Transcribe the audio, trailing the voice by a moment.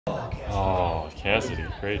Oh, Cassidy,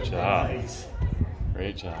 great job. Nice.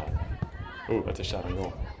 Great job. Oh, that's a shot on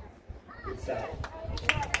goal. Good shot.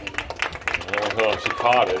 Oh, she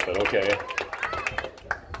caught it, but okay.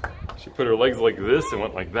 She put her legs like this and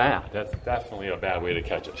went like that. That's definitely a bad way to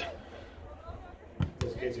catch it.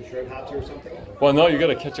 Those kids are short hops or something? Well, no, you got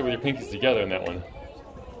to catch it with your pinkies together in that one.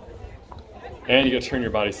 And you got to turn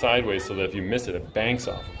your body sideways so that if you miss it, it banks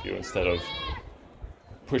off of you instead of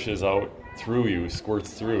pushes out through you,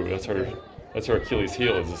 squirts through. That's her Achilles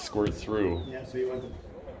heel, is it squirts through. Yeah, so you want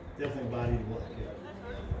the definitely body to work. Yeah.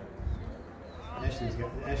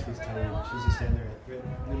 Ashley's tired. She's just standing there right in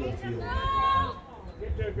the middle of the field.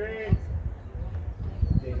 Get there, Grace.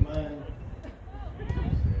 Okay, come on.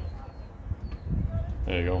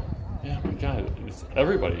 There you go. Yeah, my God, it's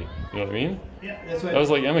everybody. You know what I mean? Yeah, that's right. That was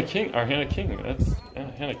like Emma King, or Hannah King. That's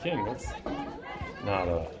Hannah King. That's not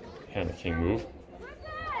a Hannah King move.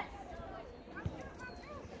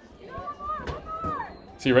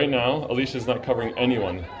 See, right now, Alicia's not covering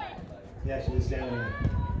anyone. Yeah, she's standing there.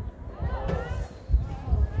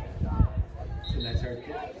 Nice hard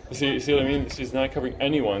kick. See what I mean? She's not covering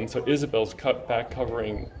anyone, so Isabel's cut back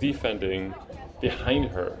covering, defending behind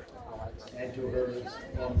her. Add to her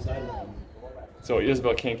on the sideline. So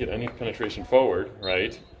Isabel can't get any penetration forward,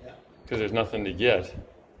 right? Yeah. Because there's nothing to get.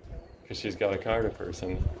 Because she's got a Carter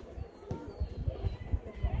person.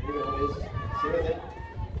 Here it is. See with it?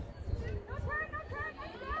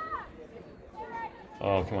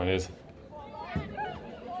 Oh, come on, Iz.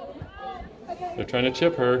 They're trying to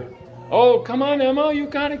chip her. Oh, come on, Emma, you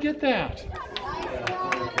gotta get that.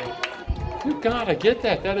 You gotta get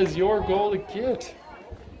that. That is your goal to get.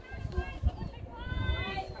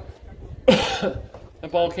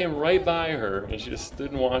 That ball came right by her, and she just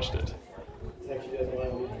stood and watched it. It's like she doesn't want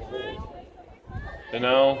to leave her. And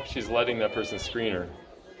now she's letting that person screen her.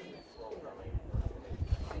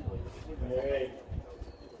 All right.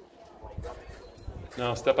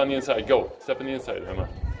 Now step on the inside. Go. Step on the inside, Emma.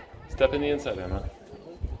 Step in the inside, Emma.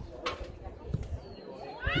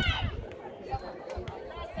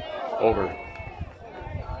 Over.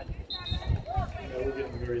 Yeah, we're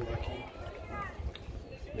getting very lucky.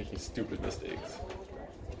 Making stupid mistakes.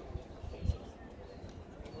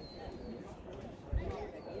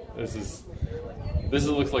 This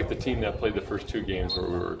looks like the team that played the first two games where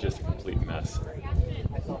we were just a complete mess.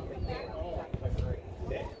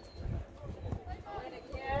 Okay.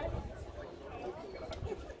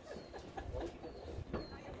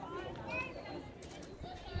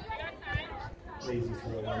 Lazy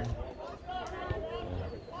throw in.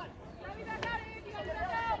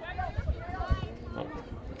 Oh,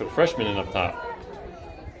 put a freshman in up top.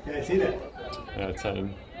 Yeah, I see that. That's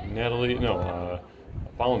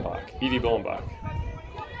Bollenbach. Edie Bollenbach.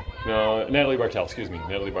 No, Natalie Bartel, excuse me.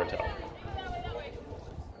 Natalie Bartel.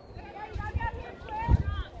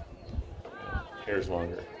 Hair's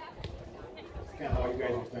longer. That's kind of how you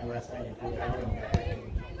guys were playing last night. You pulled down and back.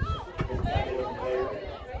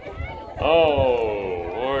 Oh,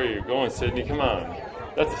 where are you going, Sydney? Come on.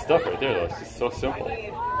 That's the stuff right there, though. It's just so simple.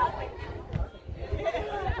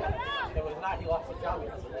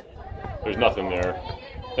 There's nothing there.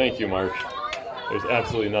 Thank you, Mark. There's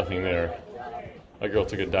absolutely nothing there. That girl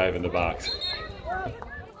took a dive in the box.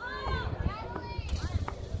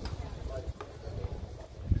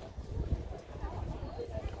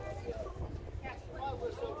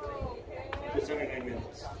 Just under 9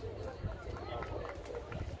 minutes.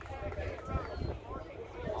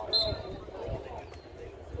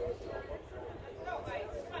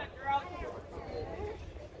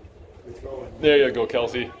 There you go,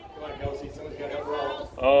 Kelsey. Come on, Kelsey. Someone's got to help her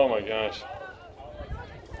out. Oh my gosh.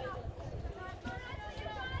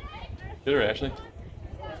 Get her, Ashley.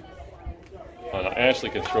 Oh, no,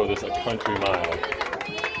 Ashley can throw this a country mile.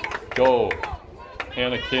 Go.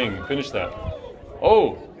 Hannah King. Finish that.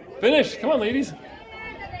 Oh, finish. Come on, ladies.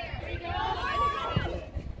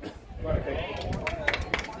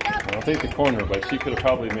 I'll take the corner, but she could have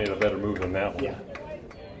probably made a better move than that one. Yeah.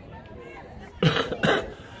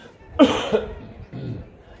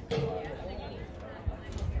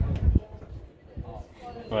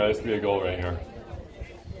 All right, this could be a goal right here.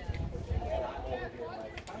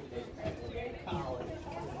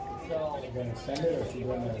 You're going to send it, or you're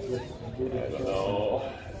going to do it? No,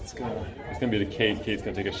 it's gonna be to Kate. Kate's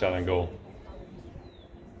gonna take a shot on goal.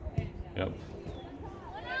 Yep.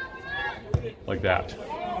 Like that.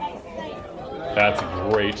 That's a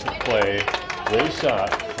great play. Great shot.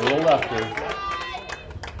 A little lefter.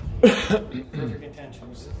 Perfect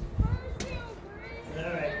intentions. All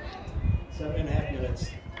right. 7.5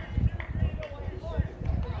 minutes.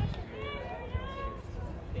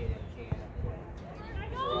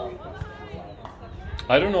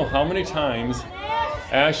 I don't know how many times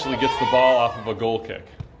Ashley gets the ball off of a goal kick.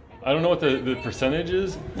 I don't know what the percentage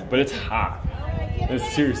is, but it's high.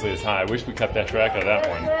 Seriously, it's high. I wish we kept that track of that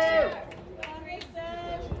one.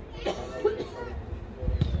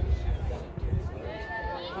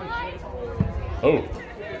 Oh.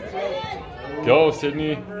 Go,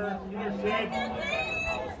 Sydney.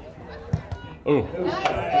 Oh,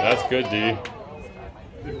 that's good, D.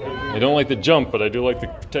 I don't like the jump, but I do like the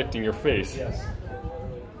protecting your face. Yes.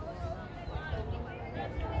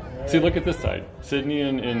 See, look at this side. Sydney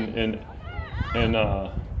and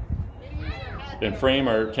Frame,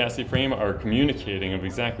 our Cassie Frame, are communicating of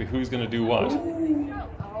exactly who's going to do what.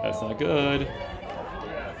 That's not good.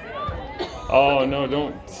 Oh no!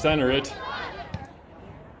 Don't center it.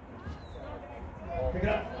 Pick it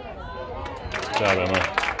up. Good job, Emma.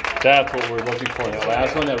 That's what we're looking for. That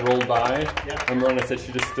last one that rolled by. Yeah. Remember when I said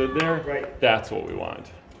she just stood there? Right. That's what we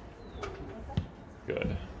want.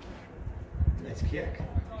 Good. Nice kick.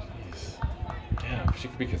 Jeez. Yeah, if she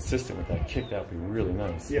could be consistent with that kick, that would be really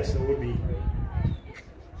nice. Yes, it would be.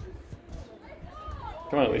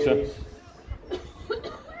 Come on, Alicia.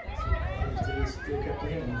 Still kept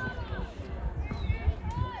in.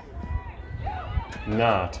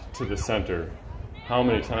 Not to the center. How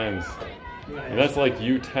many times? And that's like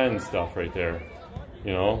U10 stuff right there.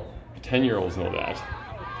 You know, 10-year-olds know that.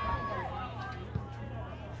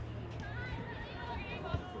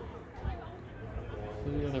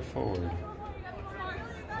 Who's the other forward?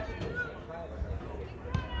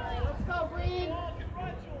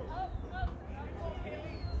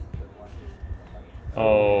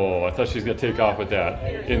 Oh, I thought she was going to take off with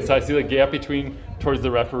that. Inside, see the gap between, towards the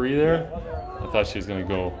referee there? I thought she was going to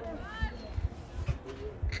go.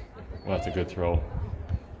 Well, that's a good throw.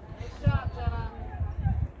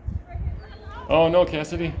 Oh no,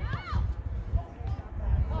 Cassidy.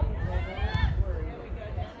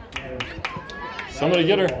 Somebody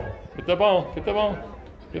get her. Get that ball. Get that ball.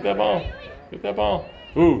 Get that ball. Get that ball.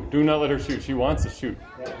 Ooh, do not let her shoot. She wants to shoot.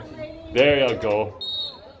 There you go.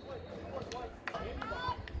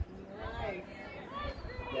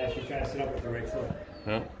 Yeah, she's trying to sit up with the right foot.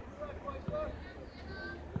 Yeah.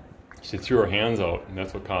 She threw her hands out, and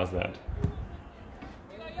that's what caused that.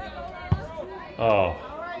 Oh,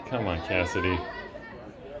 come on, Cassidy.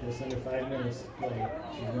 Just under 5 minutes to play.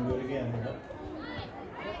 She's going to do it again.